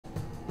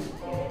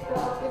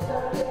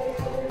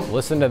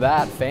Listen to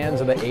that.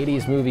 Fans of the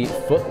 80s movie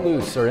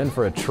Footloose are in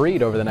for a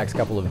treat over the next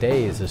couple of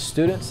days as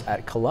students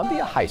at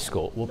Columbia High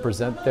School will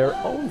present their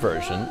own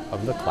version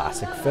of the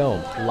classic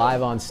film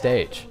live on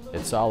stage.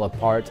 It's all a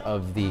part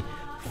of the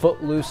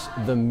Footloose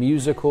The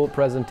Musical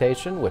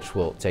presentation, which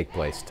will take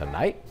place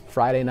tonight,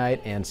 Friday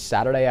night, and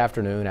Saturday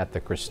afternoon at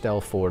the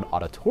Christelle Ford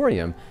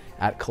Auditorium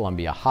at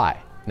Columbia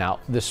High. Now,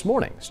 this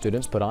morning,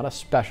 students put on a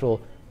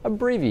special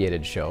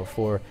abbreviated show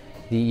for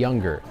the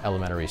younger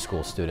elementary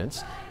school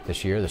students.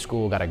 This year, the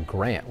school got a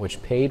grant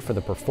which paid for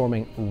the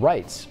performing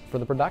rights for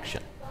the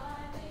production.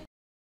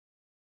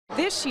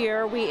 This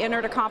year, we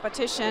entered a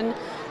competition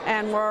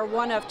and we're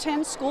one of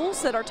 10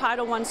 schools that are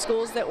Title I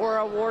schools that were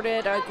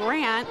awarded a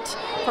grant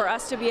for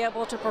us to be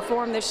able to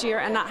perform this year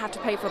and not have to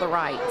pay for the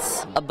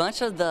rights. A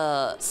bunch of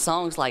the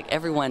songs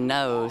everyone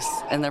knows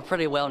and they're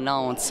pretty well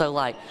known, so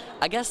I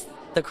guess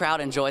the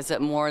crowd enjoys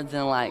it more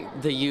than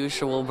the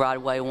usual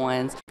Broadway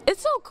ones.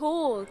 It's so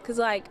cool because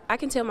I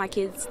can tell my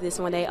kids this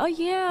one day, oh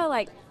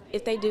yeah,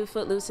 if they do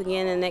Footloose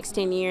again in the next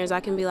 10 years, I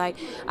can be like,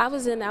 I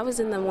was in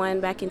the one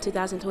back in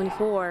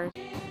 2024.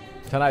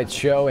 Tonight's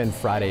show and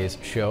Friday's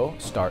show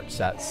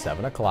starts at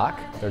 7 o'clock.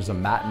 There's a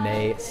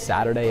matinee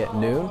Saturday at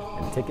noon,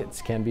 and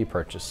tickets can be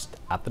purchased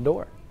at the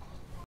door.